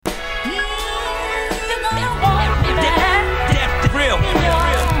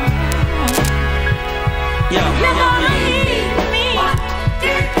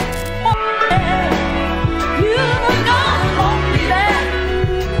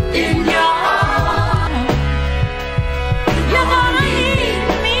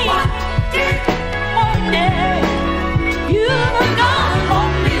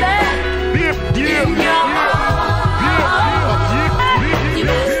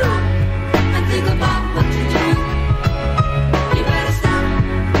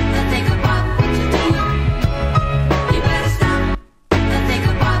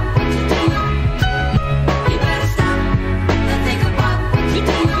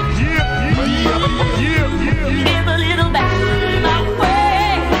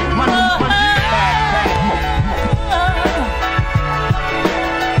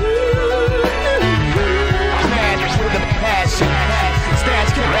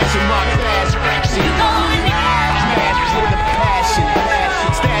crashing my fast action. Smash with a passion.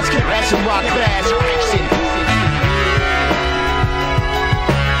 Stash crashing my fast action.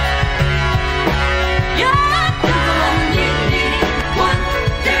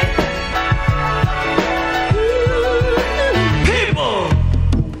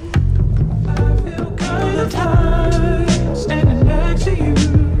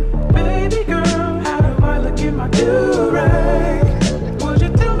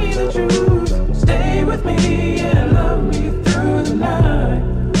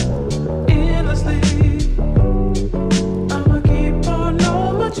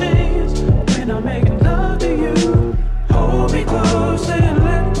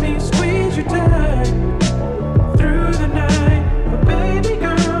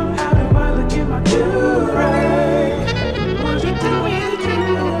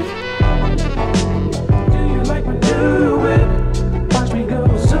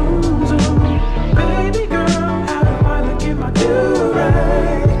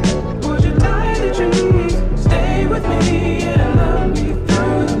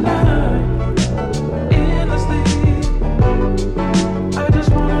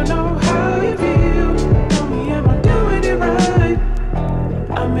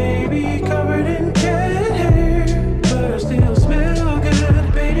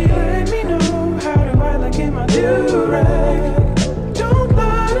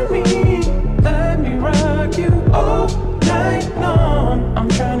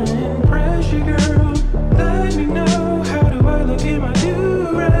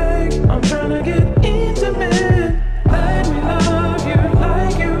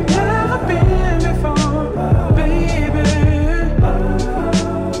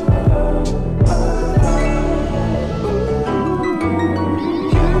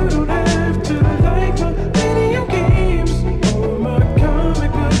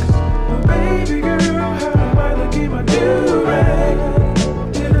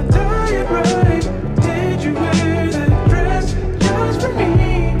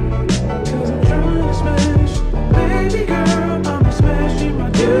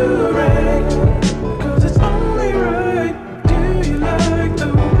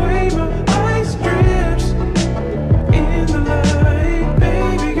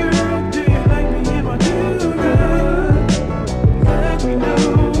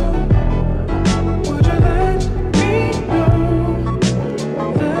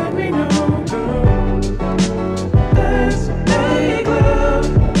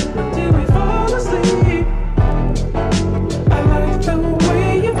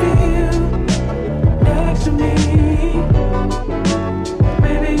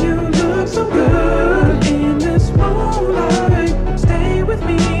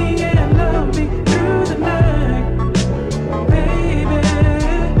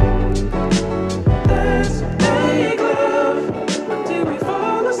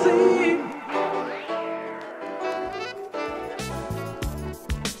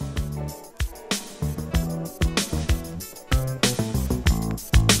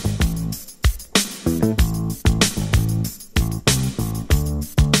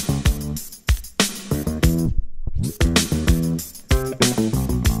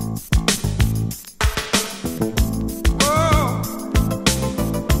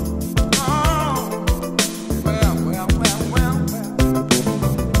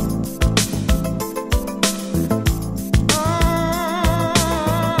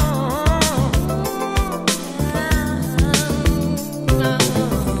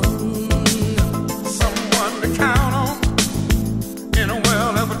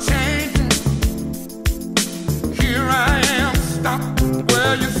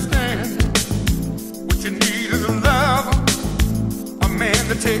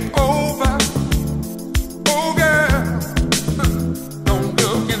 Take over, oh girl, don't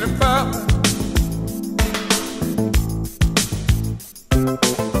look any further.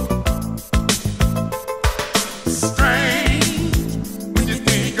 Strange when you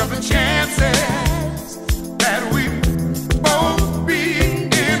think of the chances that we both be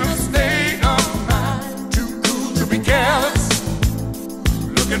in a state of mind, too cool to be careless,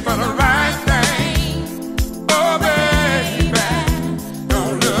 looking for the right thing. Oh baby,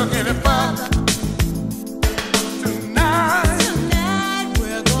 don't look any further.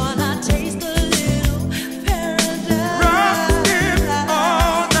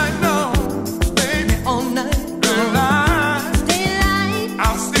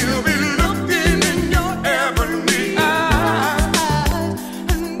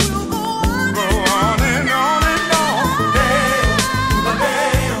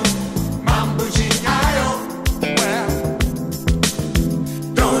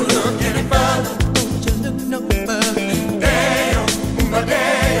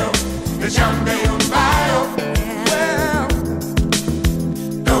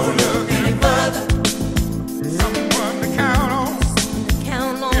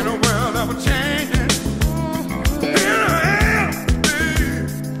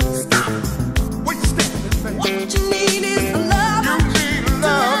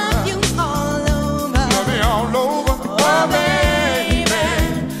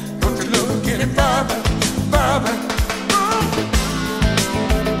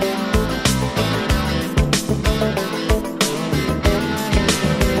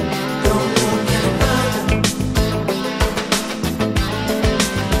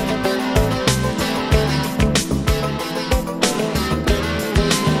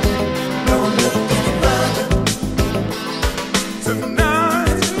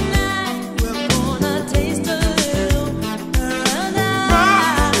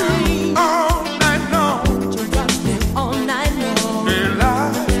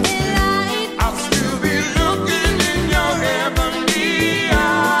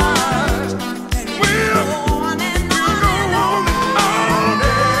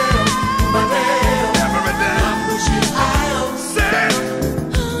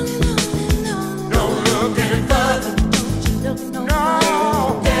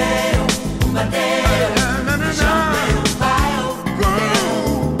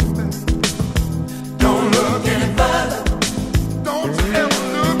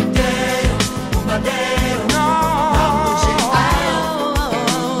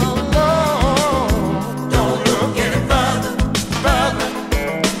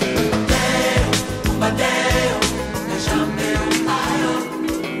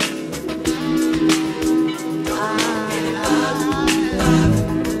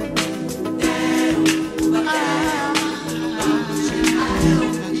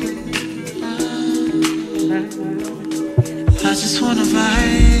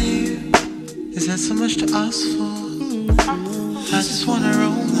 much to ask for. I just wanna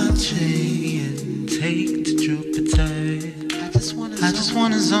roll my J and take to Jupiter. I just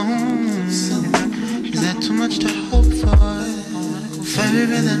wanna zone. Is that too much to hope for?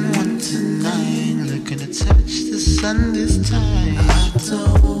 Fairer than 1 to 9. Looking to touch the sun this time. I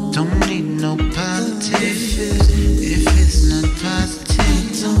don't need no positive. If it's not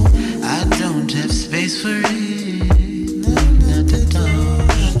positive, I don't have space for it. Not at all.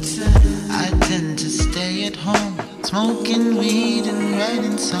 I tend to stay at home, smoking weed and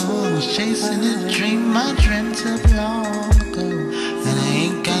writing songs, chasing a dream I dreamt of long ago. And I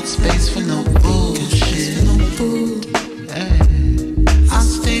ain't got space for no bullshit. Hey. I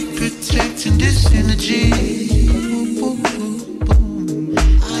stay protecting this energy.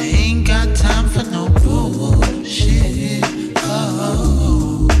 I ain't got time for no bullshit.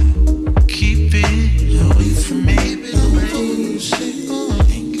 Oh, keep it away from me.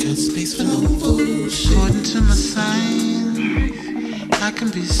 Ain't got space for no bullshit. According to my sign, I can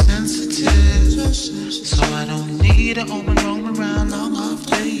be sensitive, so I don't need to roam around long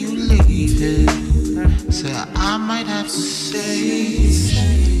after you leave it. So I might have to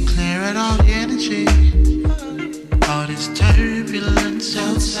say, clear out all the energy, all this turbulence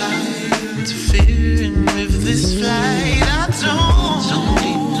outside, interfering with this flight. I don't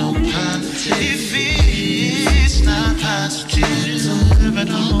need no positive. If it's not positive, I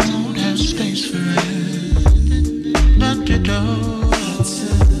don't have space for it. Not at all.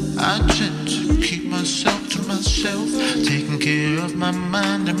 I tend to keep myself to myself, taking care of my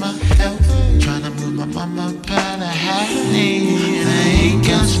mind and my health, trying to move my mama out of happening. And I ain't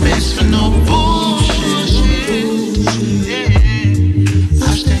got space for no bullshit. Yeah. I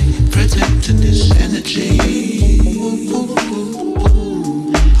stay protecting this energy.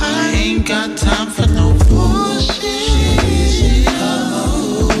 I ain't got time for no bullshit.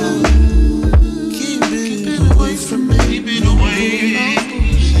 Oh. Keep it away from me. Keep it away.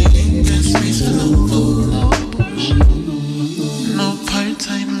 No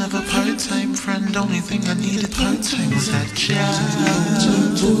part-time lover, part-time friend. Only thing I needed part-time was that job.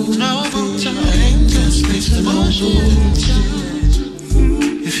 No time, ain't got space for no bullshit.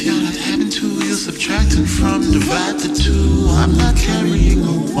 If y'all not having two, you're subtracting from divide the two. I'm not carrying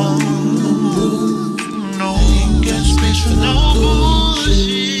a one. No, ain't got space for no bullshit.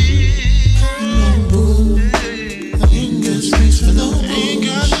 Ain't got space for no bullshit. Ain't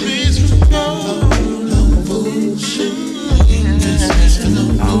got space for no bullshit. Ain't got space for no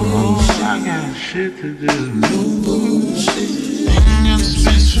bullshit. I got shit to do. No bullshit. Ain't got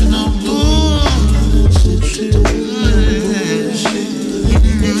space for no bullshit. Ain't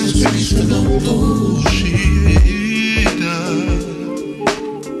got space for no bullshit.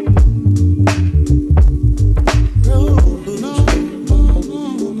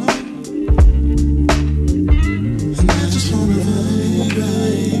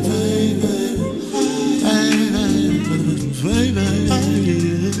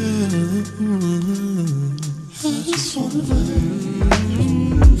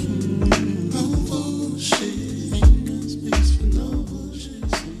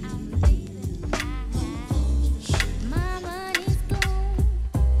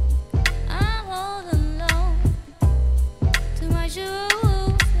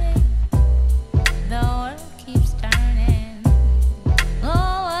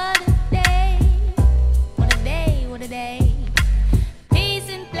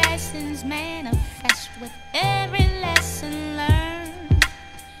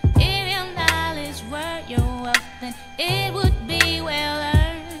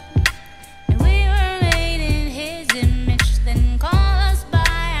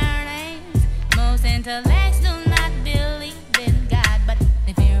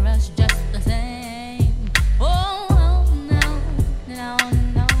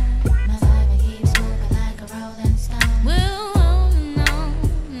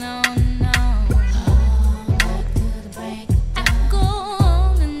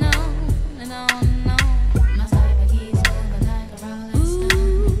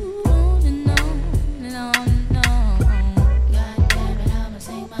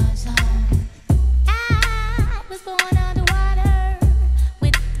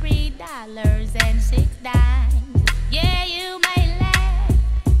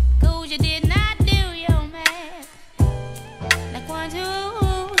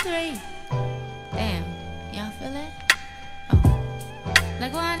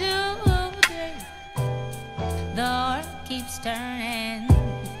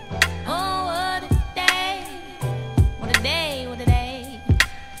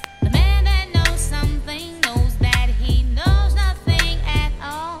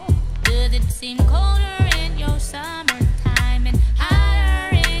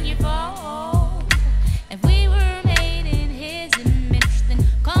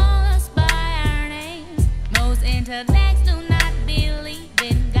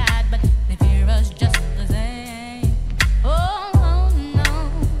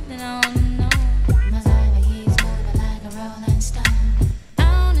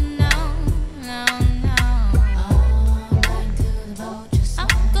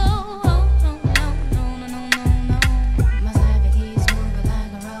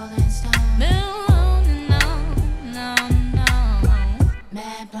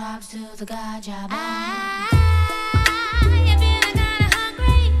 Mad props to the God job.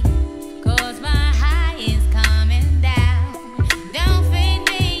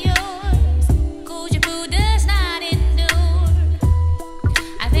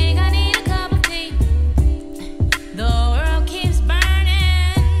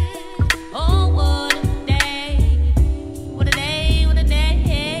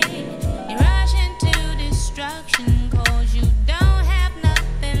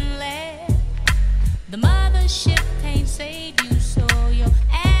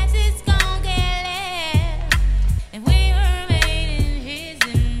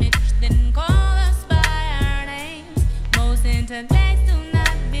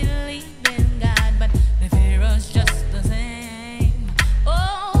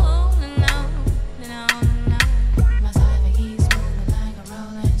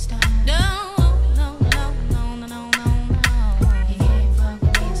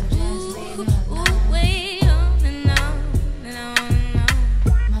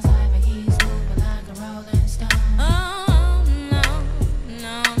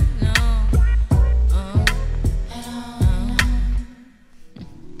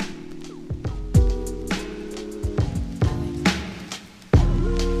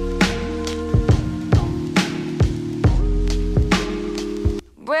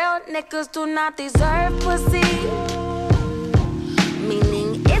 Niggas do not deserve pussy,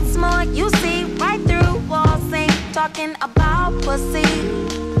 meaning it's more you see right through walls. Ain't talking about pussy,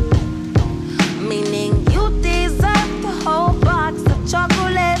 meaning you deserve the whole box of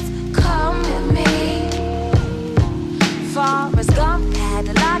chocolates. Come with me. Forrest Gump had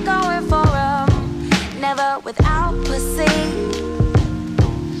a lot going for him, never without pussy.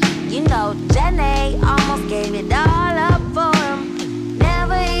 You know Jenny almost gave it all up for him.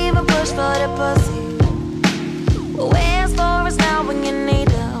 Even push for the pussy. Where's Forrest now when you need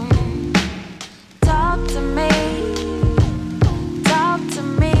him? Talk to me. Talk to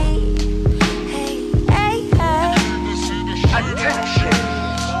me. Hey, hey, hey. Attention,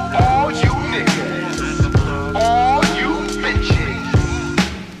 all you niggas, all you bitches.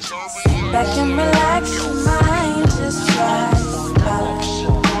 Back and relax your mind, just try.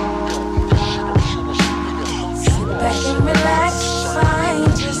 Sit back and relax. Fine,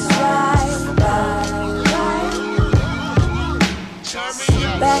 just right by.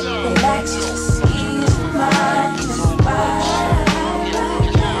 Sit back, relax, just ease your mind.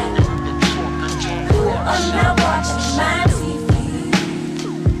 You are now watching my TV.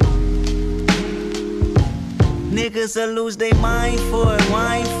 Niggas will lose their mind for it,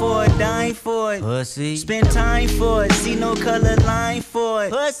 wine for it, dine for it. Pussy. Spend time for it, see no color line for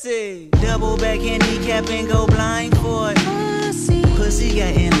it. Pussy. Double back handicap and go blind for it. Pussy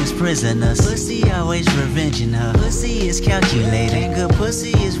got endless prisoners. Pussy always revenging her. Pussy is calculating. Good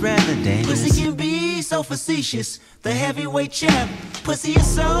pussy is rather dangerous. Pussy can be so facetious. The heavyweight champ. Pussy is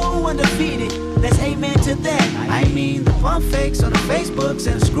so undefeated. Let's amen to that. I mean the pump fakes on the Facebooks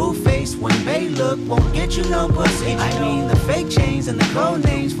and the screw face when they look won't get you no pussy. I mean the fake chains and the code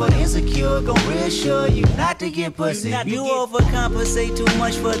names for the insecure gon' reassure you not to get pussy. You overcompensate too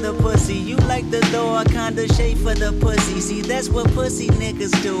much for the pussy. You like to throw a kinda shade for the pussy. See that's what pussy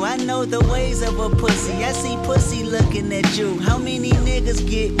niggas do. I know the ways of a pussy. I see pussy looking at you. How many niggas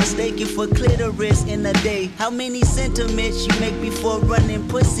get mistaken for clitoris in a day? How many sentiments you make before running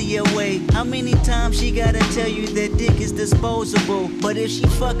pussy away? How many times she gotta tell you that dick is disposable? But if she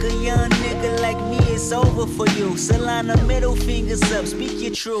fuck a young nigga like me, it's over for you. Solana, middle fingers up, speak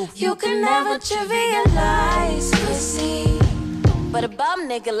your truth. You can never trivialize pussy, but a bum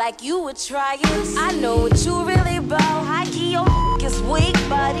nigga like you would try it. I know what you really about. High key, your is weak,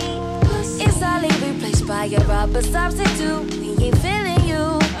 buddy. It's only replaced by a rubber substitute. We ain't feeling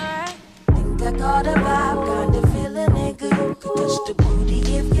you. Think I caught a vibe, got the feeling nigga. You can touch the booty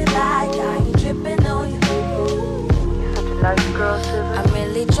if you like. I ain't tripping on you. Such a nice girl, I'm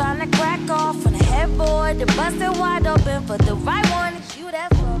really trying to crack off on the headboard. The bust it wide open for the right one. It's you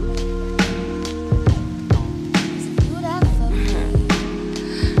that for me. It's you that for me.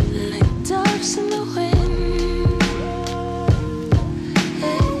 Like doves in the wind.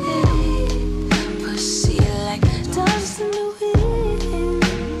 Hey, hey. Pussy like doves in the wind.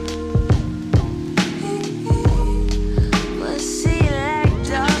 Hey, hey. Pussy like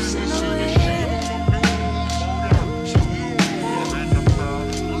doves in the wind.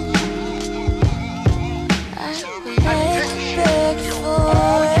 I beg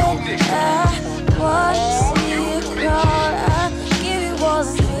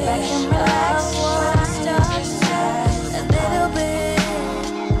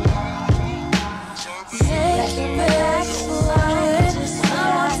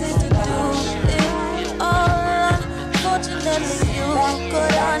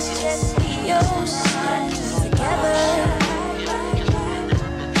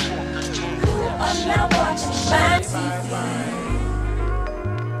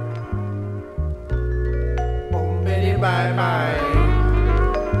bye bye.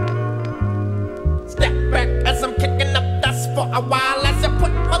 Step back as I'm kicking up dust for a while as I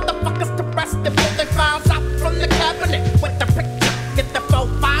put motherfuckers to rest and pull their files out from the cabinet with the picture. Get the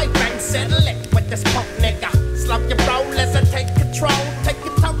 4-5 and settle it with this punk nigga. Slow your roll as I take control. Take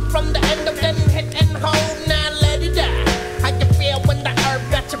it out from the end of then hit and hold. Now let it die. How you feel when the herb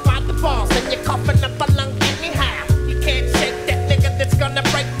got you by the balls and you're coughing up a lung anyhow? You can't shake that nigga that's gonna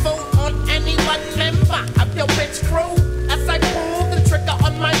break food on any one member of your bitch crew. As I pull the trigger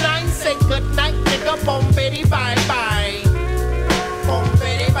on my 9, say good night, nigga. Boom, bitty, bye bye. Boom,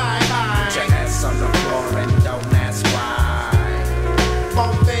 bitty, bye bye. Put your ass on the floor and don't ask why.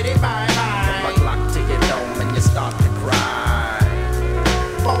 Boom, bitty, bye bye. Put my Glock to your dome and you start to cry.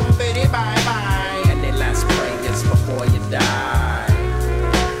 Boom, bitty, bye bye. Any last prayers before you die?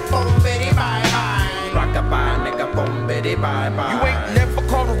 Boom, bitty, bye bye. Rock-a-bye, nigga, boom, bitty, bye-bye. You ain't never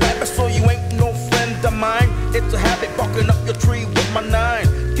called a rapper, so you ain't no friend of mine. It's a habit barking up your tree with my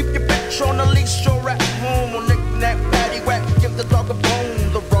 9. Keep your bitch on the leash or at home. On knick-knack, paddywhack, give the dog a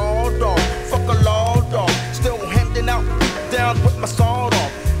bone. The raw dog, fuck a law dog. Still handing out beat downs with my sword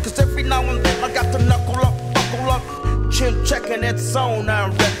off. Cause every now and then I got to knuckle up, buckle up. Chin checking it's on, I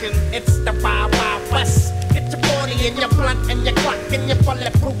reckon. It's the Wild Wild West. Get your 40 and your blunt and your clock and your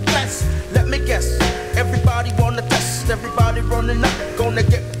bulletproof vest. Let me guess, everybody wanna test. Everybody running up, gonna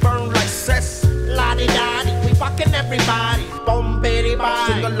get burned like cess. La-di-da-di, we fucking everybody. Boom, bitty, bye.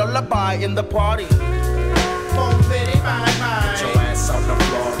 Sing a lullaby in the party. Boom, bitty, bye, bye. Put your ass on the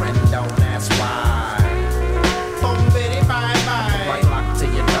floor and don't ask why. Boom, bitty, bye, bye. Right lock to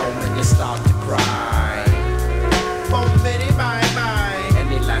your dome and you start to cry. Boom, bitty, bye, bye.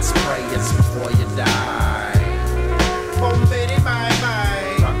 Any last prayers before you die? Boom, bitty, bye,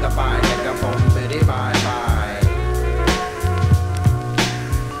 bye. Rock-a-bye, nigga, boom, bitty, bye-bye.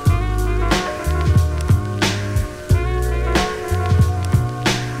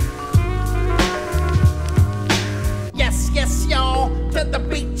 Yes, y'all, to the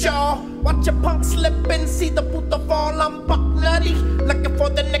beat, y'all. Watch your punk slip and see the puto fall. I'm buck nutty, looking for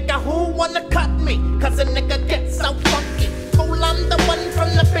the nigga who wanna cut me. Cause a nigga gets so funky. Fool, I'm the one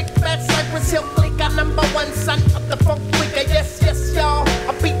from the big bad Cypress Hill clique. I'm #1 son of the funk freaker. Yes, y'all.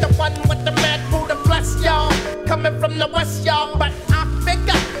 I beat the one with the mad Buddha bless, y'all. Coming from the west, y'all. But I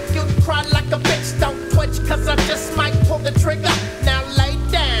figure you'd cry like a bitch. Don't twitch, cause I just might pull the trigger. Now lay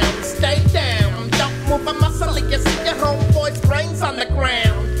down, stay down. Don't move a muscle, you see your homeboy's brains on the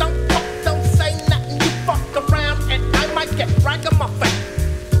ground. Don't talk, don't say nothing, you fuck around, and I might get ragamuffin.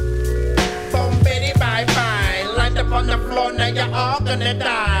 Boom, bitty, bye bye. Lined up on the floor, now you're all gonna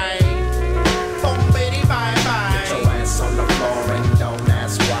die. Boom, bitty, bye bye. Put your ass on the floor and don't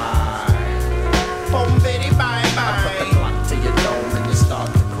ask why. Boom, bitty, bye I put the bye. clock to your dome and you start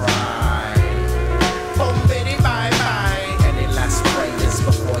to cry. Boom, bitty, bye bye. Any last prayers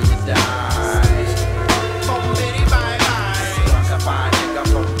before you die? Boom, bitty, bye bye. Rock-a-bye, nigga,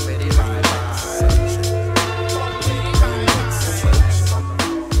 boom, bitty, bye-bye. Boom, bitty, bye bye.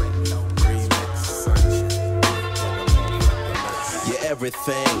 You're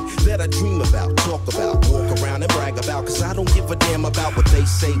everything that I dream about, talk about, walk around and brag about. Cause I don't give a damn about what they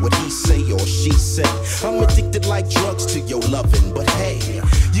say, what he say or she say. I'm addicted like drugs to your loving, but hey,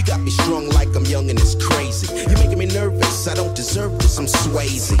 you got me strung like I'm young and it's crazy. You're making me nervous, I don't deserve this, I'm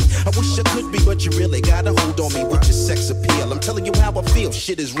Swayze. I wish I could be, but you really got a hold on me with your sex appeal. I'm telling you how I feel,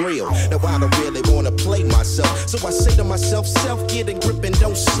 shit is real. Now I don't really wanna play myself, so I say to myself, self, get a grip and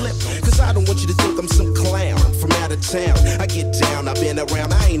don't slip. Cause I don't want you to think I'm some clown from out of town. I get down, I've been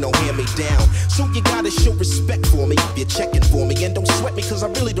around, I ain't no hand-me-down. So you gotta show respect for me if you're checking for me. And don't sweat me, cause I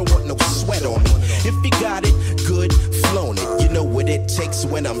really don't want no sweat on me. If you got it, good, flown it. You know what it takes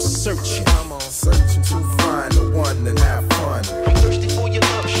when I'm searching. I'm on searching to find the one and have fun. I'm thirsty for your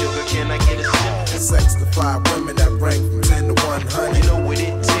love, sugar, can I get a sip? Sex to 5 women that rank from 10 to 100. You know what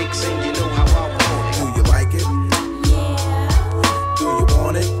it takes and you know how I want it. Do you like it? Yeah, Do you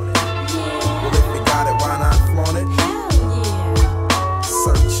want it? Well, if you got it, why not flaunt it? hell yeah.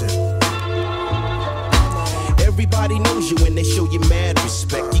 Searching. Everybody knows you when they show you mad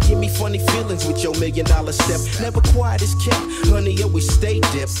respect. You give me funny feelings with your $1 million step. Never quiet as kept, honey, always stay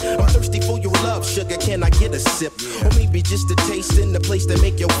dipped. I'm thirsty for your love, sugar, can I get a sip? Or maybe just a taste in the place that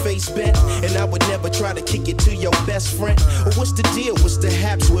make your face bend. And I would never try to kick it to your best friend. Or what's the deal, what's the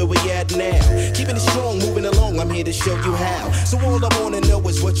haps, where we at now? Keeping it strong, moving along, I'm here to show you how. So all I wanna know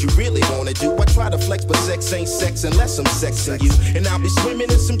is what you really wanna do. I try to flex, but sex ain't sex unless I'm sexing you. And I'll be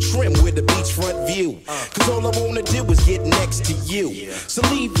swimming in some trim with a beachfront view. Cause all I wanna do is get next to you. So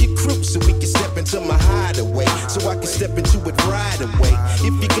leave your crew so we can step into my hideaway. So I can step into it right away.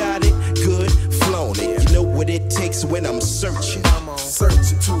 If you got it, good, flown it. You know what it takes takes when I'm searching.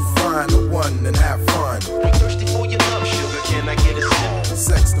 Searching to find the one and have fun. I'm thirsty for your love, sugar, can I get a sip?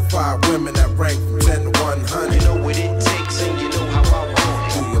 Sex to 5 women that rank from 10 to 100. You know what it takes and you know how I want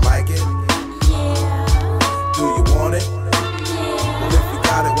it. Do you like it? Yeah. Do you want it? Yeah. Well, if you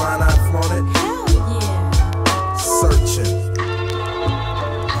got it, why not flaunt it? Hell yeah. Searching.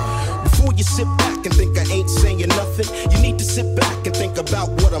 Before you sit back and think I ain't saying nothing, you need to sit back and think about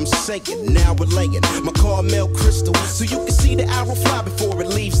what I'm saying. Now we're laying my caramel crystal, so you can see the arrow fly before it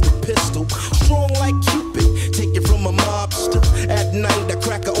leaves the pistol. Strong like Cupid, take it from a mobster. At night I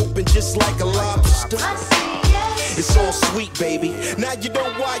crack her open just like a lobster. It's all sweet, baby. Now you know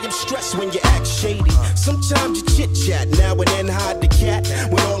why I'm stressed when you act shady. Sometimes you chit-chat, now and then hide the cat,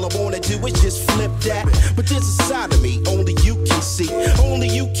 when all I wanna do is just flip that. But there's a side of me only you can see, only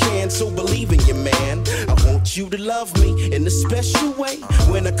you can, so believe in your man. I want you to love me in a special way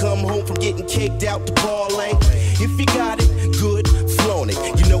when I come home from getting caked out to parlay. If you got it, good, flaunt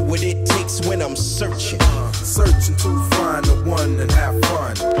it. You know what it takes when I'm searching. Searching to find the one and have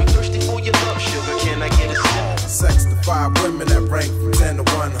fun. I'm thirsty for your love, sugar, can I get a sip? Sex to 5 women that rank from 10 to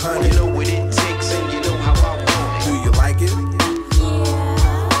 100. You know what it takes and you know how I want it. Do you like it?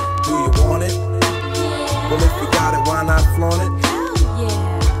 Yeah. Do you want it? Yeah. Well, if you got it, why not flaunt it? Hell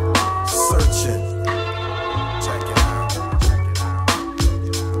yeah. Searching. Check it out.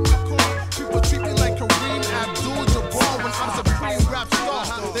 People treat me like Kareem Abdul-Jabbar when I'm supreme rap star.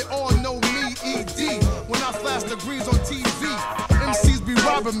 They all know me, E.D. When I flash degrees on TV. MCs be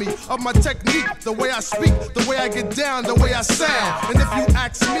robbing me of my technique, the way I speak, the way I get down, the way I sound. And if you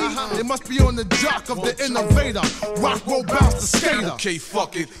ask me, it must be on the jock of the innovator. Rock, roll, bounce, the skater. Okay,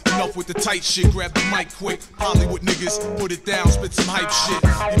 fuck it. Enough with the tight shit. Grab the mic quick. Hollywood niggas, put it down, spit some hype shit.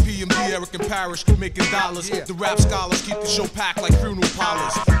 EPMD, Eric and Parrish, making dollars. The rap scholars keep the show packed like funeral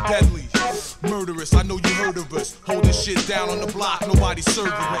parlors. Deadly, murderous. I know you heard of us. Holding shit down on the block, nobody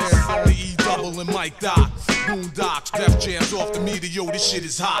serving us. Only E-double and Mike Dot. Boondocks, Def Jams off the meter. Yo, this shit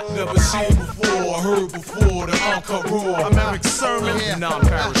is hot. Never seen before, heard before. The uncut raw. I'm Eric Sermon. And I'm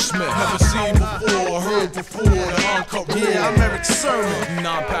Parrish Smith. Never seen before, heard before. The uncut raw. Yeah, I'm Eric Sermon. And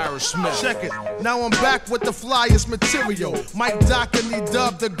I'm Parrish Smith. Check it. Now I'm back with the flyest material. Mike Dockeny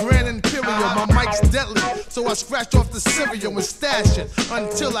dubbed the Grand Imperial. My mic's deadly, so I scratch off the cereal and stash it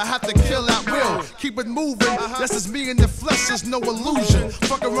until I have to kill at will. Keep it moving. That's just me in the flesh, there's no illusion.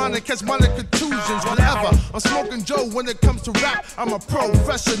 Fuck around and catch minor contusions. Whatever. I'm smoking Joe when it comes to rap. I'm a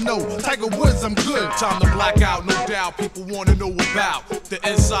professional. Tiger Woods, I'm good. Time to black out, no doubt. People wanna know about the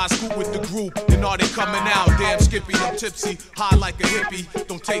inside scoop with the group. And are they coming out? Damn Skippy, I'm tipsy, high like a hippie.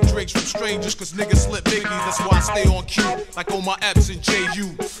 Don't take drinks from strangers, cause niggas slip Mickey. That's why I stay on cue, like on my Epps and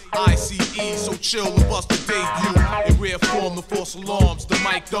JU. ICE, so chill and bust the debut. In rare form, the false alarms, the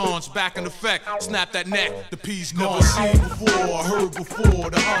mic dawns, back in effect. Snap that neck, the P's gone. Never seen before, heard before,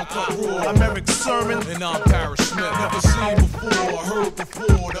 the uncut raw. I'm Eric Sermon. And I'm Parrish Smith. Never seen before, heard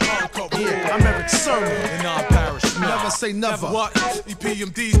before, the uncut raw. Yeah, I'm Eric Sermon. And I'm Parrish Smith. Never say never. What?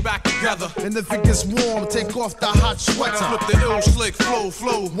 EPMD's back together. And if it gets warm, take off the hot sweater. Flip the ill slick,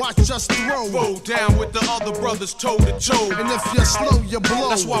 flow. Watch us throw. Roll down with the other brothers toe to toe. And if you're slow, you blow.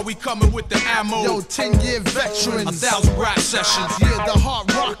 That's why we coming with the ammo. Yo, 10-year veterans. 1,000 rap sessions. Yeah, the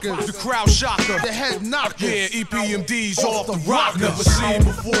heart rockers. The crowd shocker. The head knockers. Yeah, EPMD's off the rock. Never seen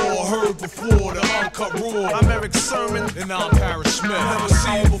before, heard before, the uncut raw. I'm Eric Sermon. And I'm Parrish Smith. Never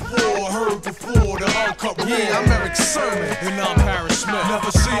seen before, heard before, the uncut raw. Yeah, I'm Eric Sermon. And I'm Parrish Smith.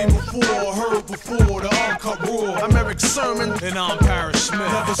 Never seen before, heard before, the uncut raw. I'm Eric Sermon. And I'm Parrish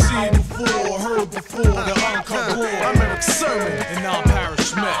Smith. Never seen before, heard before, the uncut raw. I'm Eric Sermon. And I'm Parrish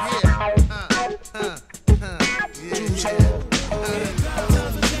Smith.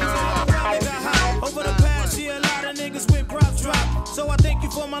 Over the past year, a lot of niggas with props drop. So I thank you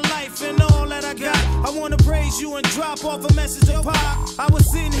for my life and all that I got. I wanna praise you and drop off a message of pop. I was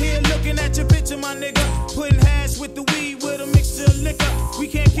sitting here looking at your picture, my nigga. Putting hash with the weed with a mixture of liquor. We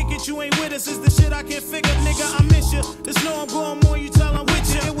can't kick it, you ain't with us. It's the shit I can't figure, nigga. I miss you. Just know I'm going more, you tell I'm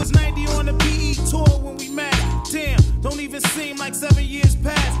with you. It was 90 on the PE tour when we met. Damn, don't even seem like 7 years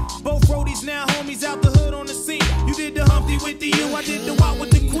past. Both roadies now homies out the hood on the scene. You did the Humpty with the U, I did the walk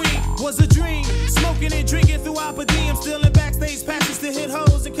with the Queen. Was a dream, smoking and drinking throughout per diem. Still in backstage passes to hit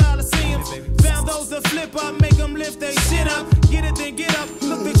hoes in Coliseums. Found those that flip up, make them lift they shit up. Get it, then get up,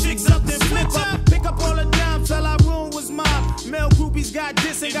 look the chicks up, then flip up. Pick up all the dimes, till our room was mobbed. Male groupies got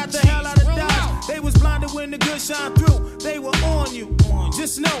this and got the hell out of Dodge. They was blinded when the good shine through. They were on you.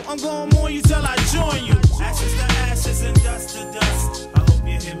 Just know I'm going more you till I join you. Ashes to ashes and dust to dust. I hope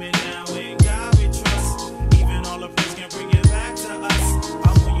you hear me now. In God we trust. Even all the praise can bring it back to us.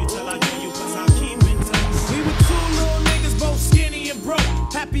 I want you till I join you 'cause I'll keep in touch. We were too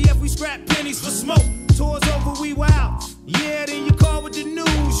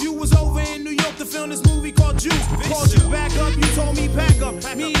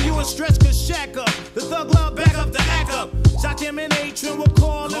and stretch could shack up. The thug love back up the act up. Shock him and Atron were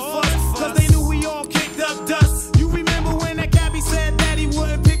calling fuss, cause they knew we all kicked up dust. You remember when that cabbie said that he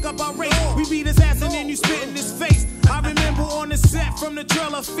wouldn't pick up our rate? We beat his ass and then you spit in his face. I remember on the set from the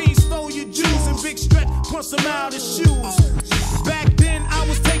trailer, Fiend stole your juice and Big Stretch punched him out his shoes. Back then I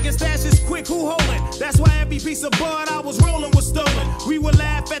was taking stashes quick, who holding? That's why every piece of bud I was rolling was stolen. We would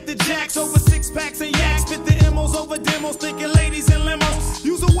laugh at the jacks over 6-packs and yaks, spit the M's over demos, thinking ladies and limos.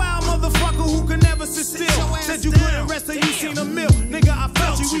 You's a wild motherfucker who could never sit still. Said you couldn't rest till you seen a mill. Nigga, I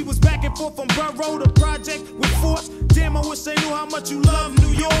felt you. We was back and forth from Borough to Project with Force. Damn, I wish they knew how much you love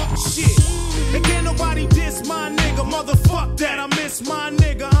New York. Shit. And can't nobody diss my nigga. Motherfuck that, I miss my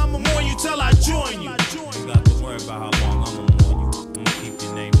nigga. I'ma mourn you till I join you. You got to worry about how long I'ma mourn you. I'ma keep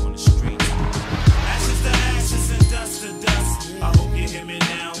your name on the street. Ashes to ashes and dust to dust. I hope you hear me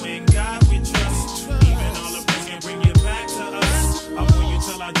now. In God we trust. Even all the praise can bring you back to us. I mourn you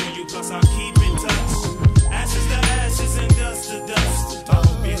till I join you, plus I'll keep in touch. Ashes to ashes and dust to dust. I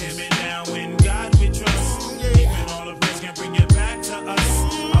hope you hear me now. In God we trust. Even all the praise can bring you back to us.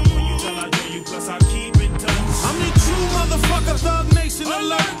 I mourn you till I join you, plus I'll keep in touch. I'm the true motherfucker, Thug Nation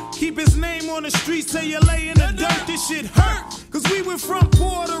alert. Keep his name on the streets till you lay in the dirt. This shit hurt. Cause we went from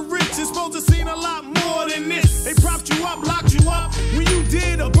poor to rich. It's supposed to seen a lot more than this. They propped you up, locked you up. When you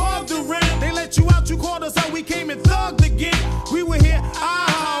did above the rim, they let you out, you called us out, we came and thugged again. We were here,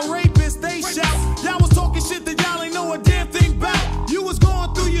 rapists, they shout. Y'all was talking shit that y'all ain't know a damn thing about. You was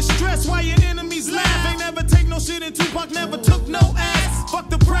going through your stress while your enemies laugh. Ain't never take no shit and Tupac never took no ass. Fuck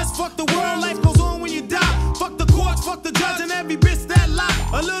the press, fuck the world, life goes on when you die. Fuck the courts, fuck the judge and every bitch that lie.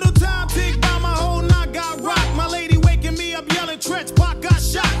 A little time tick by, my whole knot got rocked. My lady waking me up yelling, Tretch, Pac got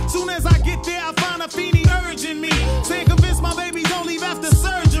shot. Soon as I get there, I find a fiendie urging me, saying convince my baby don't leave after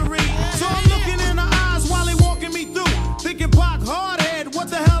surgery. So I'm looking in her eyes while they walking me through, thinking Pac hardhead, what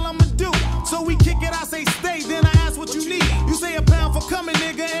the hell I'ma do? So we kick it, I say stay, then I ask what you need. You say a pound for coming,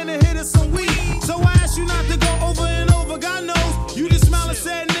 nigga, and a hit of some weed. So I ask you not to go over and over, God knows. You just smile and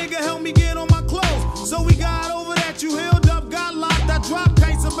said, nigga, help me get on my clothes. So we got over that, you healed up, got locked. I dropped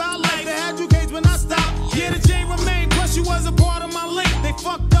kites about life, they had you caged when I stopped. Yeah, the chain remained, plus you was a part of my link. They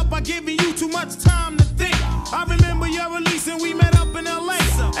fucked up by giving you too much time to think. I remember your release and we met up in LA.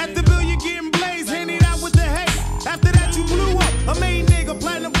 At the bill, you getting blazed, handed out with the hate. After that, you blew up, a main nigga,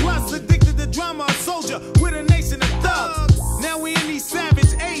 platinum plus, addicted to drama, a soldier with a nation of thugs. Now we in these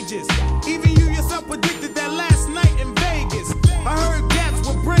savage ages. Even you yourself predicted that last night in Vegas. I heard gaps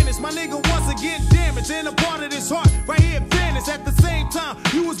were brandished, my nigga once again damaged. And a part of this heart right here vanished. At the same time,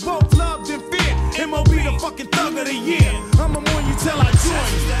 you was both loved and feared. M.O.B. the fucking thug of the year. I'ma mourn you till I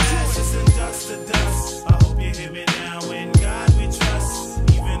join you. Ashes and dust to dust. I hope you hear me now. In God we trust.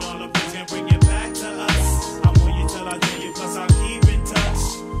 Even all the praise can bring you back to us. I mourn you till I join you, plus I'll keep in touch.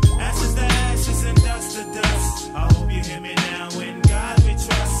 Ashes to ashes and dust to dust. I hope you hear me now. In God we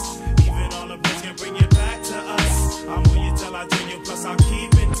trust. Even all the praise can bring you back to us. I mourn you till I join you, plus I'll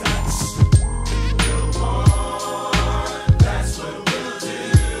keep in touch. Come on, that's what we'll do.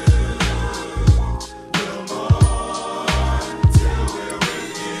 Come on, till we're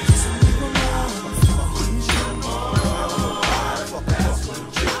with you. Come on, that's what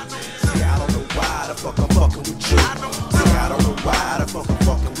we'll do. See, I don't know why the fuck I'm fucking with you. See, I don't know why the fuck I'm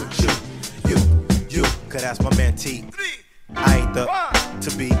fucking with you. Cause that's my man T. I ain't the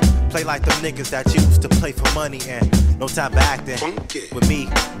to be play like them niggas that used to play for money and no time for acting. With me,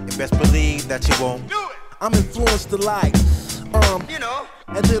 you best believe that you won't. I'm influenced alike, you know,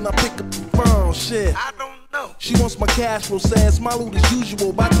 and then I pick up the phone, shit. I don't know. She wants my cash flow, says my loot as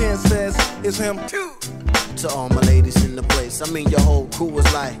usual. My 10 says it's him too. To all my ladies in the place, I mean your whole crew was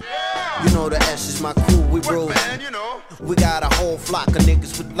like, you know the S is my crew, we roll. Man, you know. We got a whole flock of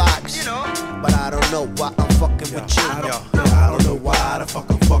niggas with locks, you know. But I don't know why I'm fucking with you. I don't know why the fuck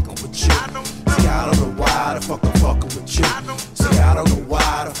I'm fucking with you. See, I don't know why the fuck I'm fucking with you. See, I don't know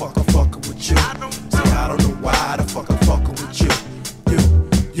why the fuck I'm fucking with you. See, I don't know why the fuck I'm fucking with you.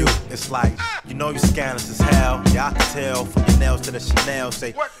 You. It's like, you know you scandalous as hell. Yeah, I can tell from your nails to the Chanel.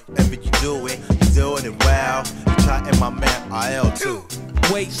 Say, whatever you do it, you doing it well. You try and my man RL too.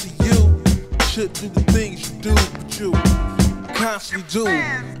 Wait, see you should do the things you do, but you constantly do.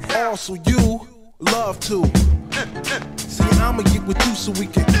 Also you love to. See, I'ma get with you so we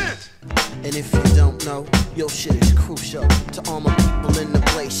can. And if you don't know, your shit is crucial to all my people in the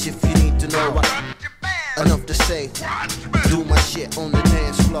place. If you need to know, enough to say, do my shit on the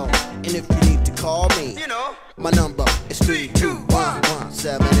dance floor. And if you need to call me, you know, my number is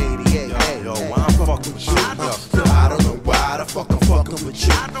 321-1788. Yo, why I'm fucking with you? I don't know why the fuck I'm fucking with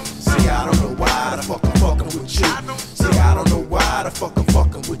you. See, I don't know why the fuck I'm fucking with you. See, I don't know why the fuck I'm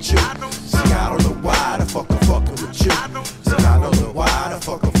fucking with you.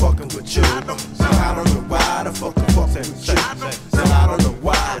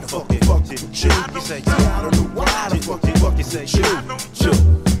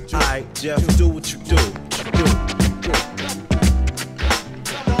 Jeff, do what you do.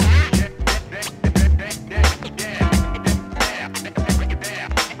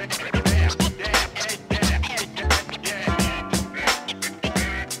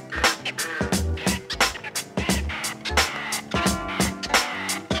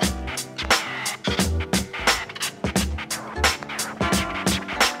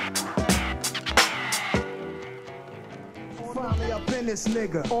 This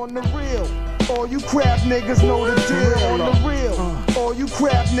nigga on the real. All you crap niggas know the deal. On the real. All you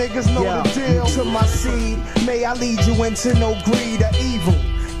crap niggas know the deal. To my seed, may I lead you into no greed or evil.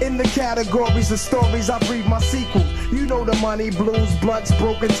 In the categories of stories, I breathe my sequel. You know the money, blues, blunts,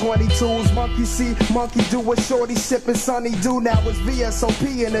 broken 22s. Monkey see, monkey do what shorty sippin' sunny do. Now it's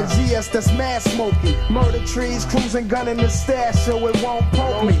VSOP and a GS that's mad smoky. Murder trees, cruising, gun in the stash so it won't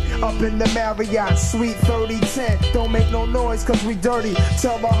poke me. Up in the Marriott, Suite 3010. Don't make no noise cause we dirty.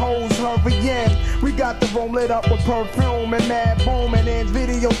 Tell the hoes hurry in. We got the room lit up with perfume and mad booming. And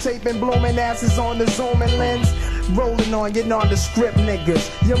videotaping blooming asses on the zooming lens. Rolling on your nondescript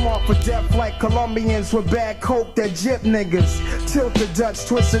niggas. You're marked for death like Colombians with bad coke that jip niggas. Tilt the Dutch,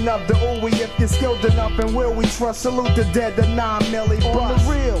 twisting up the ooey if you're skilled enough. And will we trust? Salute the dead, the 9 milli bust. On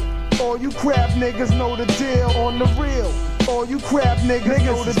the real, all you crap niggas know the deal. On the real, all you crap niggas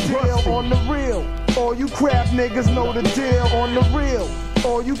know the deal. On the real, all you crap niggas know the deal. On the real.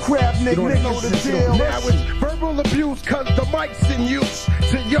 All you crap niggas know the deal. Now it's verbal abuse cause the mic's in use.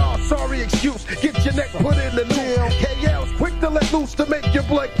 To y'all, sorry excuse. Get your neck put in the noose. KL's quick to let loose to make your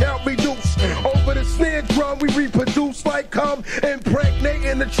blood count reduce. Over the snare drum we reproduce like come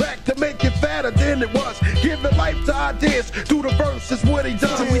impregnating the track to make it fatter than it was. Giving life to ideas through the verse is what he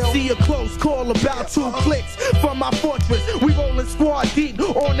does. Till we see a close call about 2 clicks from my fortress. We rolling squad deep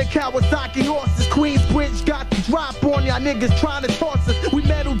on the Kawasaki horses. Queensbridge got the drop on y'all niggas trying to toss us. We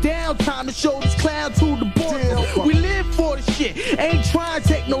metal down, time to show this clown to the boss. We live for the shit, ain't trying to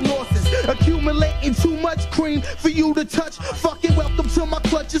take no losses. Accumulating too much cream for you to touch. Fucking welcome to my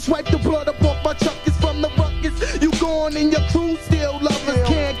clutches. Wipe the blood up off my chuckers from the ruckus. You gone and your crew still lovers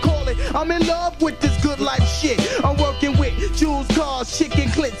can't call it. I'm in love with this good life shit. I'm working with jewels, cars, chicken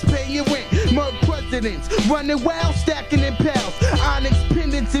clips, paying rent. Merc presidents, running wild, stacking in pals. Onyx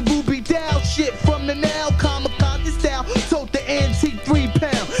pendants and ruby down shit from the now. Kamikaze style, tote the antique 3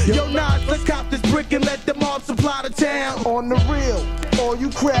 pound. Yo, Nas, let's cop this brick and let them all supply the town. On the real, all you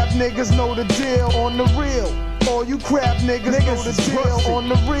crap niggas know the deal. On the real, all you crap niggas know the deal. On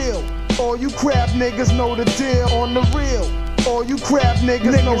the real, all you crap niggas know the deal. On the real, all you crap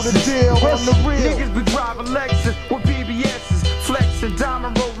niggas know the deal. On the real, niggas be driving Lexus with BBS's, flexing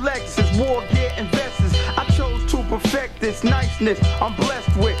diamond Rolexes, war gear and vests. I chose to perfect this niceness I'm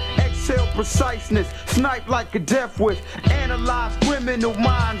blessed with. Exhale preciseness, snipe like a death wish. Analyze criminal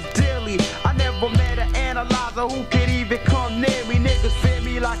minds daily. I never met an analyzer who could even come near me. Niggas fear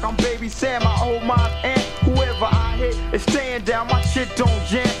me like I'm Baby Sam. I hold my hand. Whoever I hit is staying down. My shit don't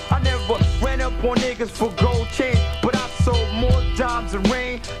jam. I never ran up on niggas for gold chains, but I sold more dimes and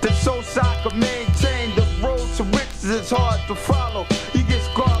rain than Sosa could maintain. The road to riches is hard to follow. You get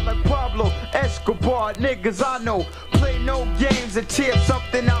scarred like Pablo Escobar. Niggas I know play no games and tear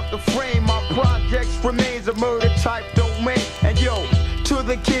something out the frame. My projects remains a murder type domain. And yo, to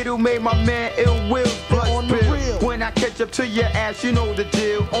the kid who made my man ill will blood spill. When I catch up to your ass, you know the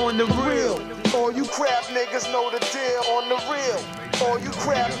deal. On the real, all you crap niggas know the deal. On the real, all you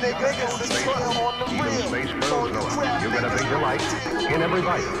crap niggas know the deal. On the real, all you crap You get a big delight in every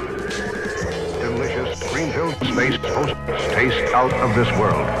bite. Delicious cream-filled space toast taste out of this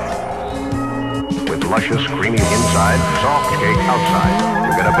world. With luscious, creamy inside, soft cake outside.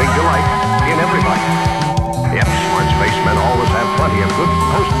 You get a big delight in every bite. Yep, smart spacemen always have plenty of good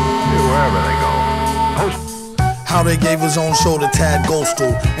toast wherever they go. Toast. How they gave his own show to Tad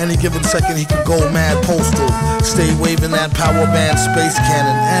Ghostal. Any given second he could go mad postal. Stay waving that power band space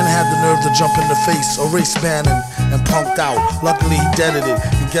cannon. And had the nerve to jump in the face of Race Bannon and punked out. Luckily he deaded it.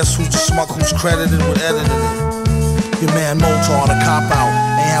 And guess who's the schmuck who's credited with editing it? Your man Motar, a cop out.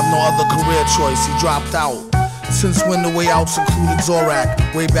 Ain't have no other career choice, he dropped out. Since when the way outs included Zorak.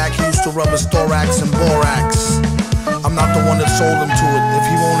 Way back he used to rub his thorax and borax. I'm not the one that sold him to it. If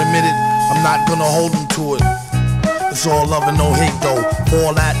he won't admit it, I'm not gonna hold him to it. It's all love and no hate though. For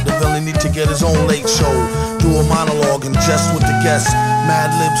all that, the villain need to get his own late show. Do a monologue and jest with the guests.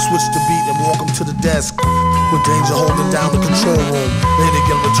 Mad Lib switch the beat and walk him to the desk. With Danger holding down the control room. Later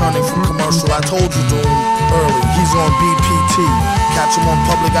again returning from commercial, I told you Doom. Early, he's on BPT. Catch him on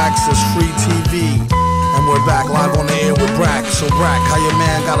public access, free TV. And we're back live on the air with Brack. So Brack, how your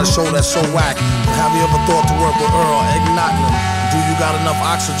man got a show that's so whack? Have you ever thought to work with Earl, Egg Nottingham? Do you got enough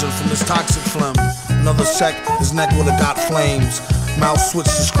oxygen from this toxic phlegm? Another sec, his neck would've got flames. Mouth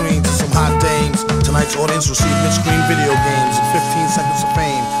switched the screen to some hot dames. Tonight's audience received mid-screen video games and 15 seconds of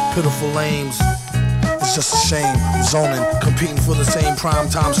fame. Pitiful lames. It's just a shame. I'm zoning, competing for the same prime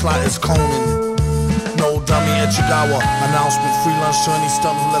time slot as Conan. No dummy Echigawa. Announcement, free lunch to any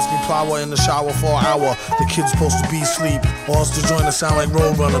stump who lets me plow in the shower for an hour. The kid's supposed to be asleep, or else to join the sound like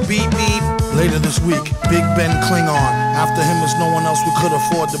Roadrunner. Beep beep. Later this week, Big Ben Klingon. After him is no one else we could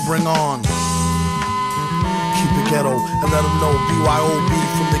afford to bring on. Keep it ghetto and let them know BYOB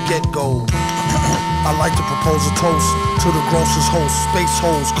from the get-go. I'd like to propose a toast to the grossest host, space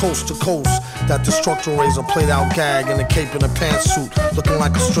hoes coast to coast. That destructor razor played out gag in a cape and a pantsuit, looking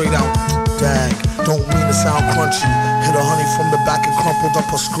like a straight out dag. Don't mean to sound crunchy. Hit a honey from the back and crumpled up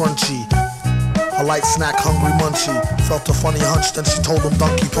a scrunchie. A light snack, hungry munchie. Felt a funny hunch, then she told him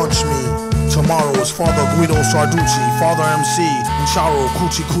donkey punch me. Tomorrow is Father Guido Sarducci, Father MC, and Charo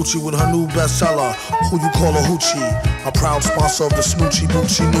Coochie Coochie with her new bestseller, Who You Call a Hoochie. A proud sponsor of the Snoochie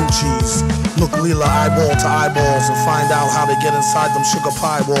Boochie Noochies. Look Leela eyeball to eyeballs and find out how they get inside them sugar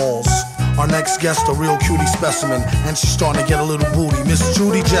pie walls. Our next guest, a real cutie specimen, and she's starting to get a little booty. Miss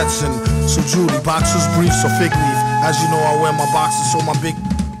Judy Jetson. So Judy, boxers, briefs, or fig leaf. As you know, I wear my boxers, so my big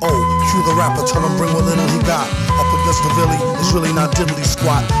cue the rapper, tell him bring what little he got. Up against the Billy, it's really not diddly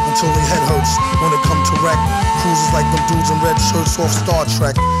squat until their head hurts when it come to wreck. Cruises like them dudes in red shirts off Star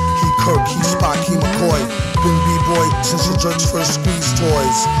Trek. He Kirk, he Spock, he McCoy. Been B-boy since the jerks first squeeze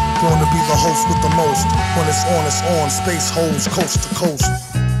toys. Born to be the host with the most. When it's on, space holes coast to coast.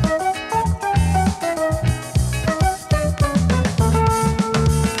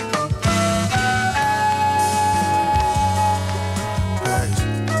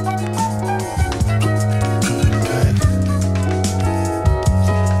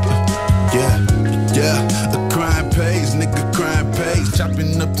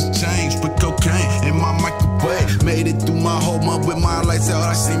 Chopping up the change with cocaine in my microwave. Made it through my whole month with my lights out,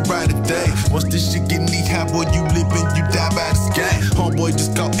 I seen brighter days. Once this shit get knee high, boy, you living, you die by this game. Homeboy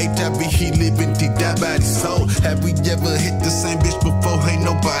just called HIV, he living, he die by his soul. Have we ever hit the same bitch before? Ain't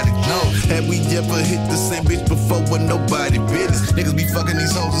nobody know. Have we ever hit the same bitch before when nobody business? Niggas be fucking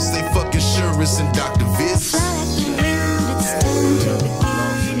these hoes and say fuck insurance and Dr. Visits.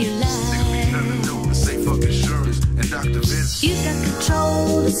 You got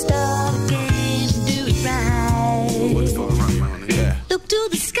control to start a game, do it right. Yeah. Look to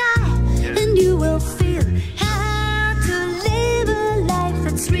the sky, and you will feel how to live a life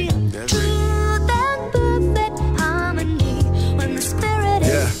that's real. Truth and perfect harmony when the spirit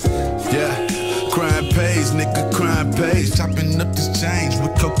is yeah. Crime pays, nigga, crime pays. Chopping up this change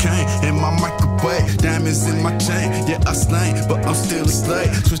with cocaine in my microwave. Diamonds in my chain, yeah, I slain, but I'm still a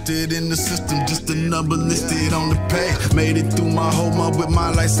slave. Twisted in the system, just a number listed on the page. Made it through my whole month with my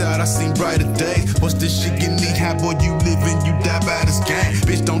lights out, I seen brighter days. Once this shit get knee high, boy, you living, you die by this game.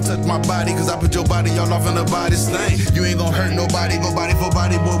 Bitch, don't touch my body, cause I put your body all off in the body stain. You ain't gon' hurt nobody, go body for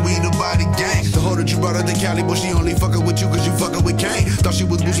body, boy, we the body gang. The hoe that you brought out to Cali, boy, she only fucking with you cause you fucking with Kane. Thought she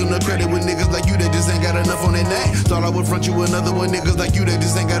was boosting her credit with niggas like you that just ain't got enough on their name. Thought I would front you another one, niggas like you that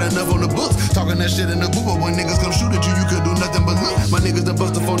just ain't got enough on the books. Talking that shit in the booth, but when niggas come shoot at you, you could do nothing but look. My niggas done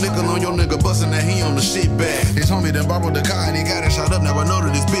bust a 4 nickel on your nigga, bustin' that he on the shit bag. His homie done borrowed the car and he got it shot up, now I know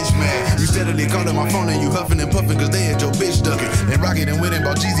that this bitch mad. You steadily calling my phone and you huffing and puffing cause they had your bitch ducking. And Rocket and went and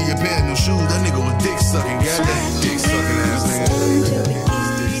bought Jeezy a pair of new shoes, that nigga was dick sucking, goddamn dick sucking ass nigga.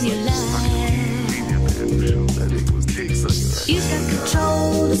 you got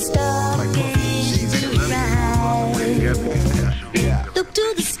control to start a game, do it right. Look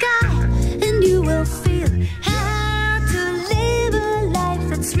to the sky, and you will feel how to live a life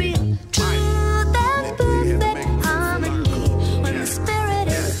that's real. Truth and perfect harmony when the spirit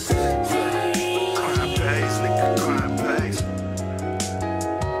is free. Crime pays, nigga, crime pays.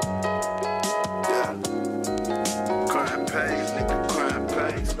 Yeah. Crime pays, nigga, crime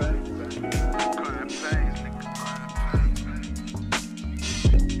pays. Crime pays, nigga, crime pays.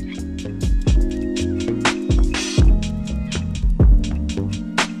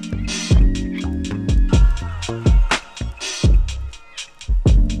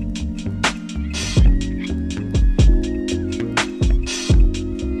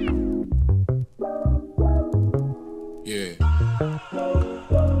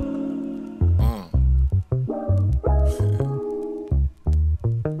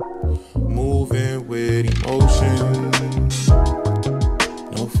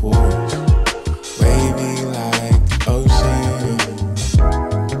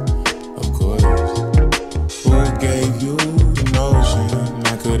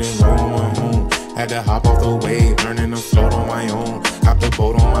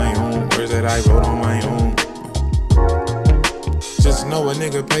 that I wrote on my own. Just know a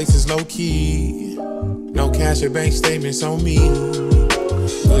nigga pace is low key. No cash or bank statements on me.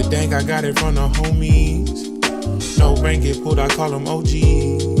 Good dang, I got it from the homies. No rank get pulled, I call them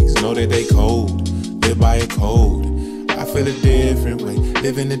OGs. Know that they cold, live by a code. I feel a different way,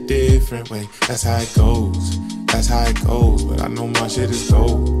 live in a different way. That's how it goes, that's how it goes. But I know my shit is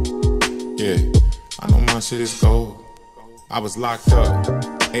gold. Yeah, I know my shit is gold. I was locked up,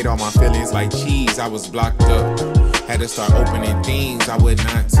 ate all my feelings like cheese, I was blocked up. Had to start opening things I would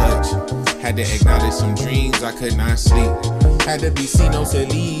not touch. Had to acknowledge some dreams I could not sleep. Had to be Sinos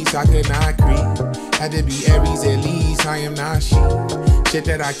at least, I could not creep. Had to be Aries at least, I am not she. Shit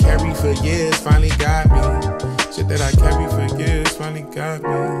that I carry for years finally got me. Shit that I carry for years finally got me.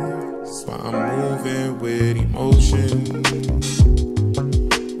 That's why I'm moving with emotion.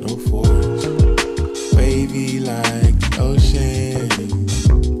 No force, wavy like the ocean.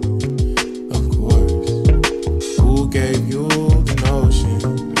 Of course, who gave you the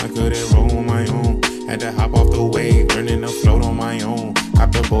notion? I couldn't roll on my own. Had to hop off the wave, learning to float on my own.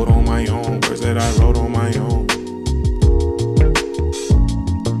 Hop the boat on my own, words that I wrote on my own.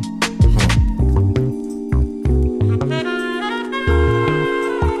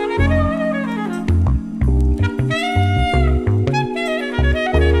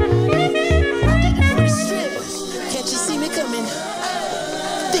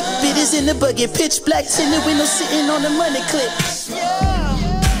 In the bucket, pitch black tinted window sitting on the money clip.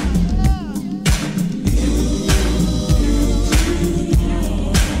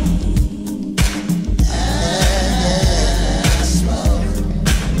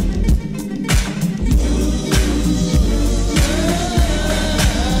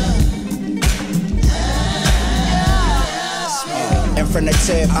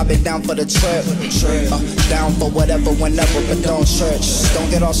 Infinitive, I've been down for the trip. Down for whatever, whenever, but don't church. Don't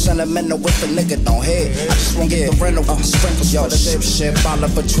get all sentimental with the nigga, don't hit. I just won't get the rental. Sprinkles, yo, ship. I'll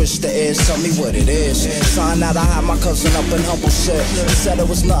up a twist the ears, tell me what it is. Find out I had my cousin up in humble shit. He said it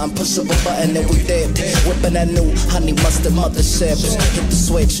was nothing, push up a button and we did. Whipping that new honey mustard mother sips. Hit the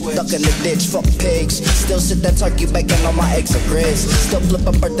switch, duck in the ditch, fuck pigs. Still sit that turkey bacon on my eggs and grits. Still flip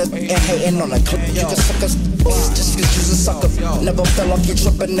a birthday and hating on a clip. You can suck us, just cause you's a sucker. Never fell off you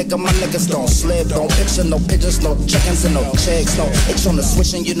trippin', nigga, my niggas don't slip. Don't picture no pigeons, no chickens and no chicks. No itch on the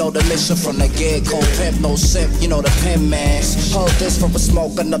switch and you know the mission from the gig. Cold pimp, no sip, you know the pin man. Hold this for a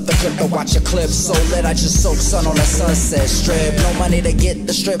smoke, another clip to watch your clips. So lit, I just soak sun on the sunset strip. No money to get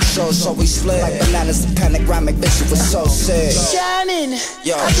the strip show, so we split. Like bananas, the panoramic, bitch, it was so sick. Shining,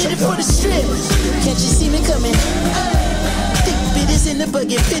 yo, I did it for the strip. Can't you see me coming? Bitches in the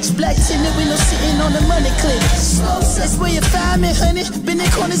bucket, pitch black tinted window sitting on the money clip. That's where you find me, honey. Been in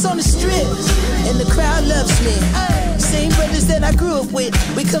corners on the strip, and the crowd loves me. Same brothers that I grew up with,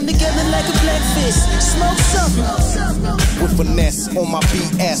 we come together like a blackfish. Smoke something with finesse on my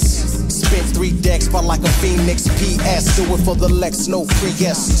BS. Spent 3 decks, felt like a Phoenix PS. Do it for the Lex, no free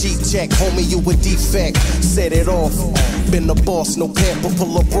S. G-check, homie, you a defect. Set it off. Been the boss, no pamper,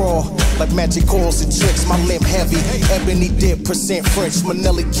 pull a bra. Like magic calls and tricks, my limb heavy. Ebony dip, percent French.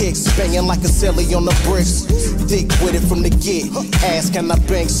 Manelli kicks, banging like a celly on the bricks. Thick with it from the get. Ask, can I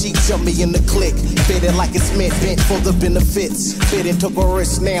bang? She jump me in the click. Fit it like it's meant, bent for the benefits. Fit into a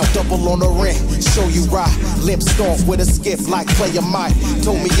wrist now, double on the rent. Show you right. Limp stomp with a skiff like player Mike.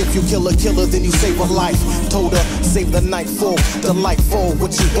 Told me if you kill a killer, then you save a life. Told her, save the night for the light for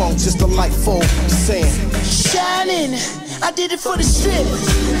what you want, just a light for. Saying, shining, I did it for the strip.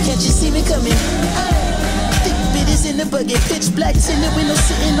 Can't you see me coming? Thick bitches in the bucket, pitch black tinted window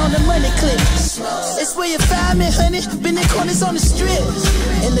sitting on the money clip. It's where you find me, honey. Been in corners on the strip,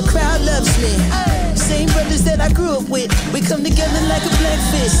 and the crowd loves me. Same brothers that I grew up with, we come together like a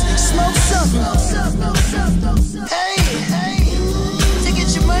blackfish. Smoke something. Hey, to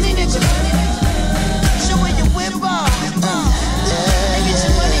get your money, nigga. Show where your whip off. Get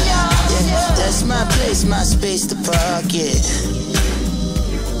your money, y'all. That's my place, my space to park it.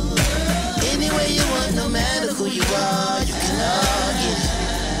 Anywhere you want, no matter who you are, you can all get it.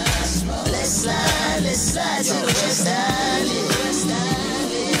 Let's slide to the West Island.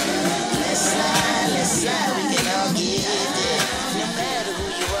 Let's slide, we can all get there. No matter who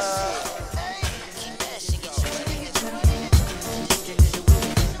you are. Keep that shit, get your money, get your money.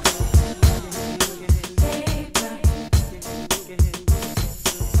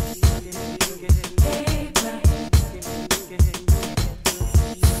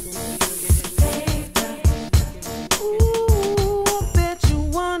 Ooh, I bet you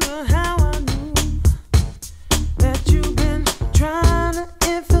wonder how I knew that you've been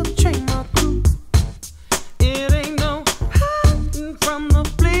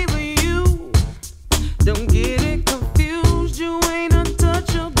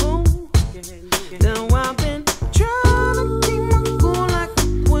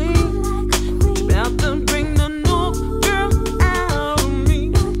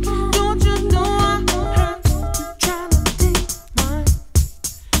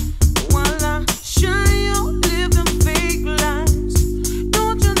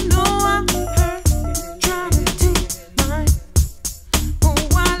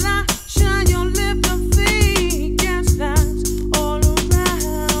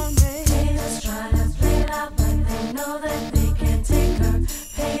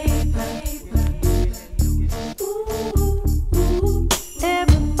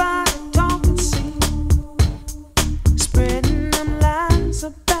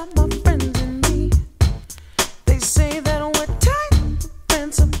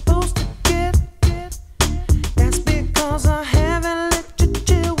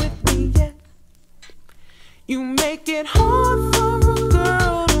it hard for a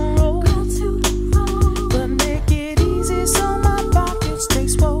girl to roll, but make it easy so my pockets stay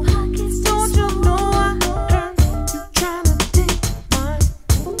swole. Don't you know I heard you tryna take mine?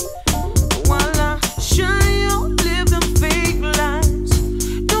 While I shine you live them fake lives.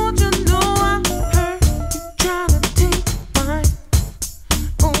 Don't you know I heard you tryna take mine?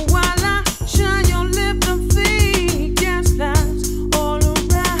 While I shine you live them fake gas lives all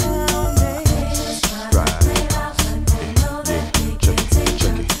around me.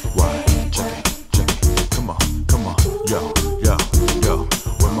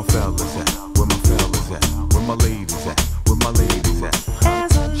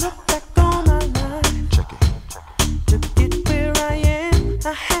 As I look back on my life, to get where I am,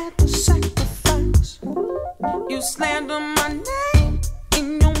 I had to sacrifice. You slander my name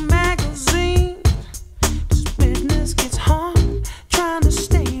in your magazine. This business gets hard, trying to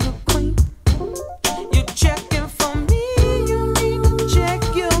stay the queen. You're checking for me, you need to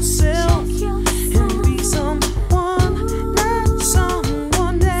check yourself and be someone, not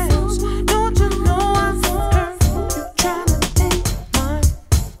someone else. Don't you know I've heard you trying to take mine?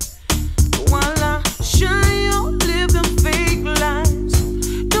 While I shine you live them fake lives.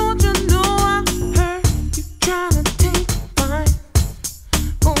 Don't you know I heard you trying to take mine?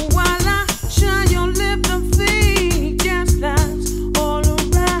 While I shine you live them fake gas lives all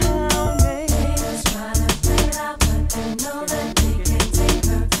around me. Haters trying to play it out, but they know that they can't take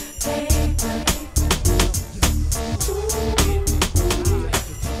her, take her.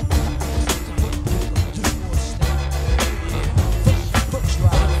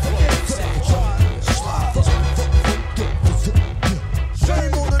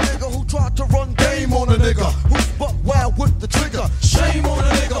 Shame on the nigga who tried to run game on a nigga who's buck wild with the trigger. Shame on a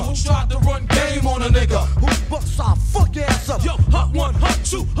nigga who tried to run game on a nigga who's buck side fuck your ass up. Yo, hut 1, hut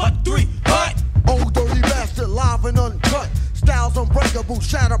 2, hut 3, hut. Old dirty bastard, live and uncut. Styles unbreakable,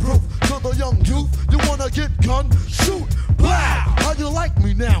 shatterproof. To the young youth, you wanna get gun? Shoot, blow. How you like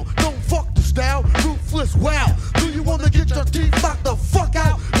me now? Don't fuck the style, ruthless. Wow. Do you wanna get your teeth knocked the fuck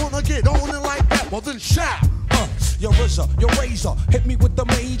out? Wanna get on it like that? Well then shout. Your RZA, your razor, hit me with the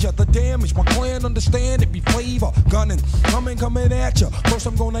major. The damage, my clan understand it be flavor. Gunning, coming at ya. First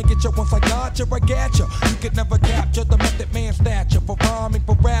I'm gonna get ya, once I got ya, I got ya. You could never capture the method man stature. For rhyming,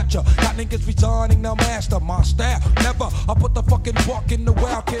 for rapture. Got niggas resigning, now master my style. Never, I put the fucking buck in the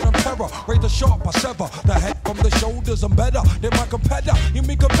wild kid, I'm terror. Razor sharp, I sever the head from the shoulders. I'm better than my competitor. You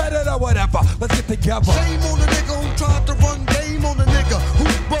mean competitor, whatever. Let's get together. Shame on the nigga who tried to run game on the nigga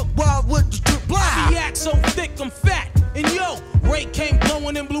who's buck wild with the trip. Blah. The act so thick, I'm fat. And yo, Ray came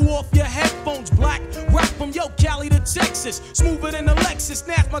blowing and blew off your headphones black. Rap from yo, Cali to Texas. Smoother than a Lexus.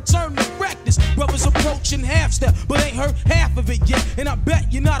 Now's my turn to wreck this. Brothers approaching half step, but ain't heard half of it yet. And I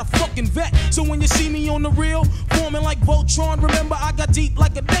bet you're not a fucking vet. So when you see me on the real, forming like Voltron, remember I got deep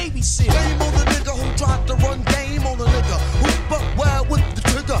like a Navy SEAL. Shame on the nigga who tried to run game on the nigga who's buck wild with the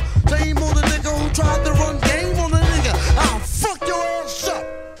trigger. Shame on the nigga who tried to run game on the nigga. I'll fuck your ass up.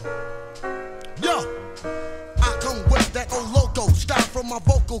 Yo. I come with that old loco style from my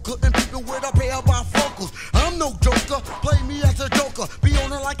vocal. Couldn't people with a pair of bifocals. I'm no joker, play me as a joker. Be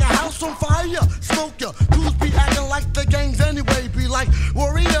on it like a house on fire. Smoke ya, dudes be acting like the gangs anyway. Be like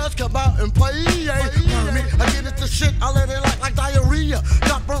warriors, come out and play. Heard me, I get into shit, I let it like diarrhea.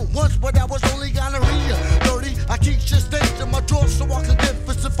 Got burnt once, but that was only gonorrhea. Dirty, I keep shit stains in my drawer so I can get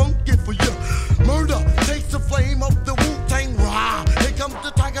fist and funky for you. Murder, takes the flame of the Wu-Tang Rah. Here comes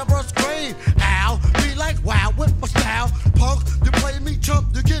the tiger burst crane. Ow, be like wow with my style. Punk, you play me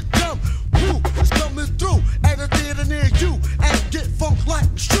chump, you get jumped. Woo, it's coming through at a theater near you. And get funk like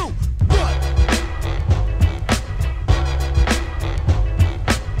it's true. But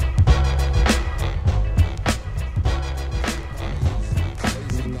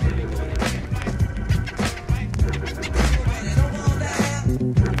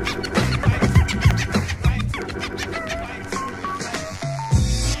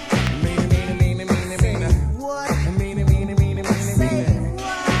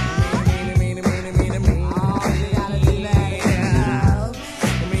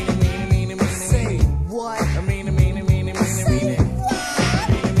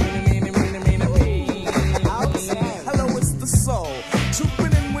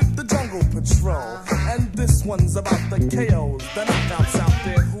one's about the KOs, the knockouts out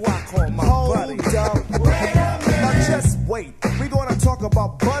there who I call my buddy. Now just wait, we gonna talk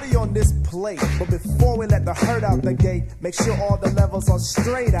about Buddy on this plate. But before we let the herd out the gate, make sure all the levels are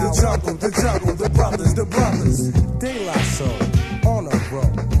straight out. The jungle, the brothers. De La Soul, on a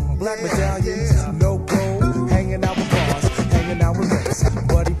roll. Black medallions, no gold. Hanging out with bars, hanging out with race.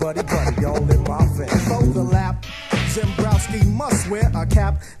 Buddy, all in my face. Overlap, her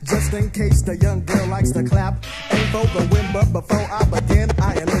cap, just in case the young girl likes to clap. Ain't for the win, but before I begin,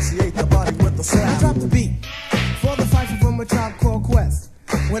 I initiate the body with the slap. I drop the beat for the fight from a Tribe Called Quest.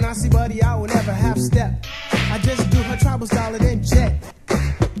 When I see Buddy, I will never half step. I just do her tribal style and then jet.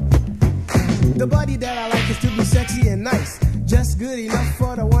 The body that I like is to be sexy and nice, just good enough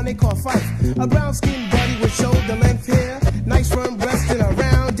for the one they call Fife. A brown skin body with shoulder length hair, nice firm breast and a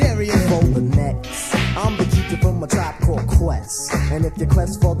round area. For the next, I'm the keeper from a Tribe Called Quest. And if your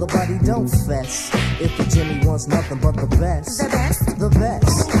quest for the body, don't fess. If the Jimmy wants nothing but the best, the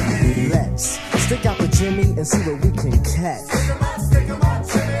best. Let's stick out the Jimmy and see what we can catch. Stick 'em up,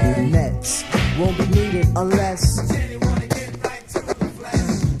 Jimmy. Next won't be needed unless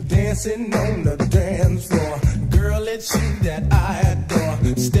dancing on the dance floor. Girl, it's you that I adore.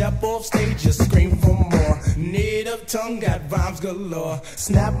 Step off stage, just scream for more. Native tongue got rhymes galore.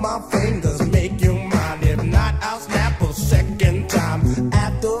 Snap my fingers, make you mine. If not, I'll snap a second time.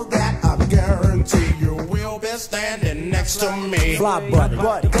 After that, I guarantee you will be standing next to me. Fly buddy,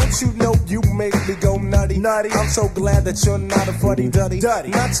 don't you know you make me go nutty? I'm so glad that you're not a fuddy-duddy.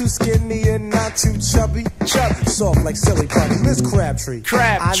 Not too skinny and not too chubby. Soft like silly putty. Miss Crabtree.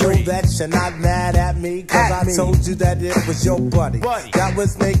 I know that you're not mad at me, cause I told you that it was your buddy. That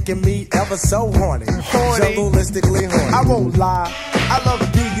was making me ever so horny. Jugalistically horny. I won't lie, I love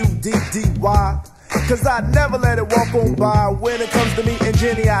B-U-D-D-Y, cause I never let it walk on by. When it comes to me and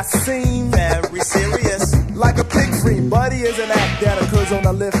Jenny, I seem very serious, like a pig free. Buddy is an act that occurs on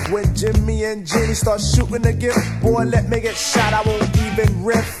the lift. When Jimmy and Jenny start shooting the gift, boy, let me get shot, I won't even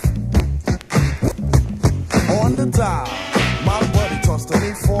riff. On the dial, my buddy talks to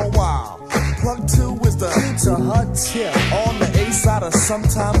me for a while. Plug 2 is the E to her tip. On the A side or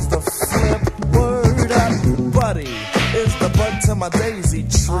sometimes the flip. Word up, buddy is the bud to my daisy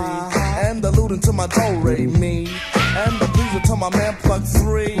tree. And the looting to my do-re-mi. And the pleaser to my man Plug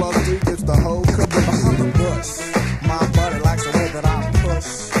 3. Plug 3 gets the whole caboose. Behind the bush, my buddy likes the way that I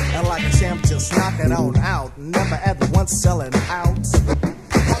push. And like a champ, just knock it on out. Never at once selling out.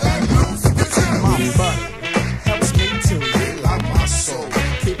 My buddy helps me to relock my soul,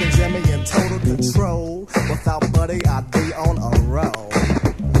 keeping Jimmy in total control. Without Buddy, I'd be on a roll.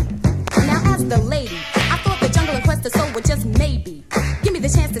 Now as the lady, I thought the jungle and quest of soul were just maybe. Give me the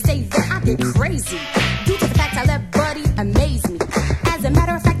chance to say that I get crazy, due to the fact I let Buddy amaze me. As a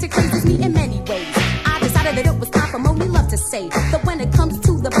matter of fact, it crazes me in many ways. I decided that it was time for Moni Love to say that when it comes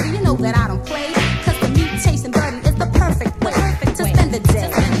to the Buddy, you know that I don't play. Cause the me chasing Buddy is the perfect way to spend the day.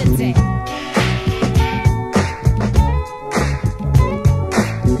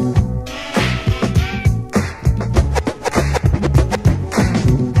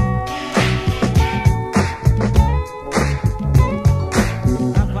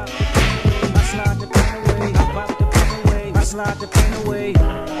 Slide the pain away.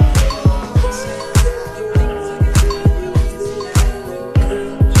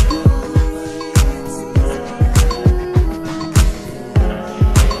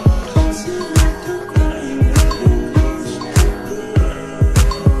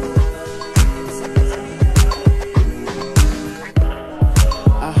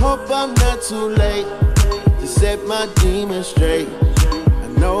 I hope I'm not too late to set my demons straight. I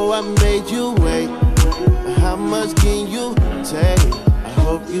know I made you wait. How much can you take? I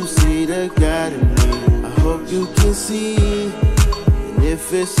hope you see the God in me. I hope you can see. And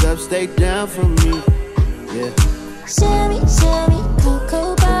if it's up, stay down for me. Yeah. Shimmy, shimmy,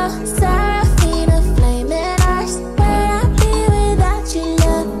 cocoa ball, Serafina, flaming eyes. Where I'd be without you,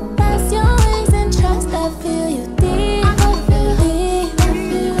 love. Press your wings and trust. I feel you deep. I feel deep. I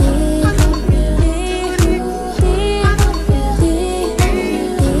feel deep.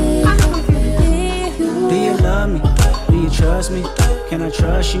 I feel deep. Do you love me? Do you trust me? Can I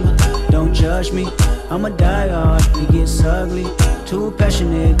trust you? Don't judge me. I'm a diehard, it gets ugly. Too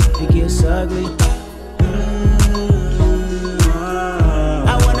passionate, it gets ugly.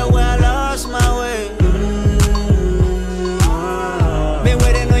 I wonder where I lost my way. Been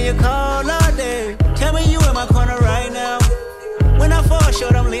waiting on your call all day. Tell me you in my corner right now. When I fall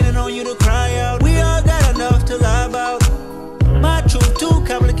short, I'm leaning on you to cry out. We all got enough to lie about. My truth too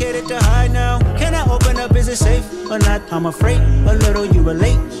complicated to hide now. Can I open up? Is it safe or not? I'm afraid a little you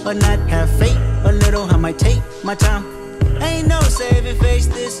relate or not. Have faith a little. I might take my time. Ain't no saving face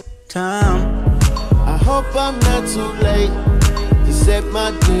this time. I hope I'm not too late to set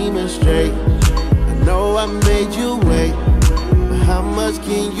my demons straight. I know I made you wait, but how much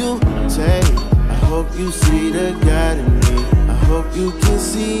can you take? I hope you see the God in me. I hope you can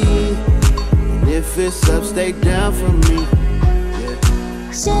see. And if it's up, stay down for me.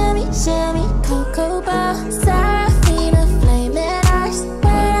 Shimmy, shimmy, cocoa ball, Serafina, flaming eyes.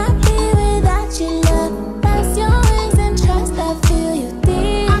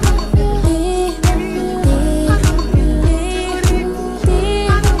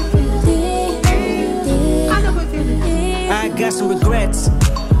 regrets.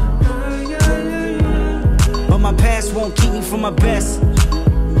 But my past won't keep me from my best.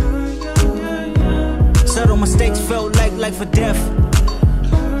 Subtle mistakes felt like life or death.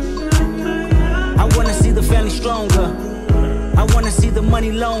 I wanna see the family stronger. I wanna see the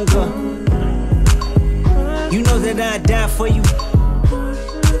money longer. You know that I'd die for you.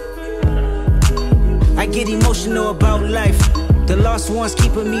 I get emotional about life. The lost ones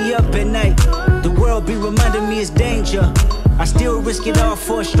keeping me up at night. The world be reminding me it's danger. I still risk it all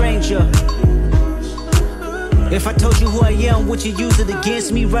for a stranger. If I told you who I am, would you use it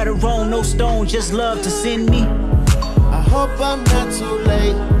against me? Right or wrong, no stone, just love to send me. I hope I'm not too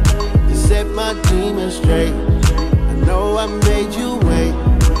late to set my demons straight. I know I made you wait,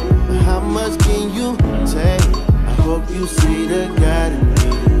 but how much can you take? I hope you see the God in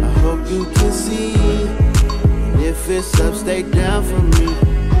me. I hope you can see. And if it's up, stay down for me.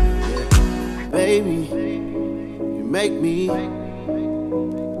 Yeah. Baby, you make me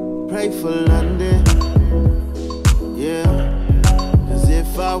pray for London. Yeah, cause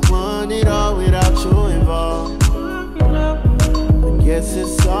if I want it all without you involved, I guess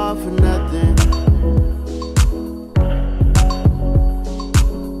it's all for nothing.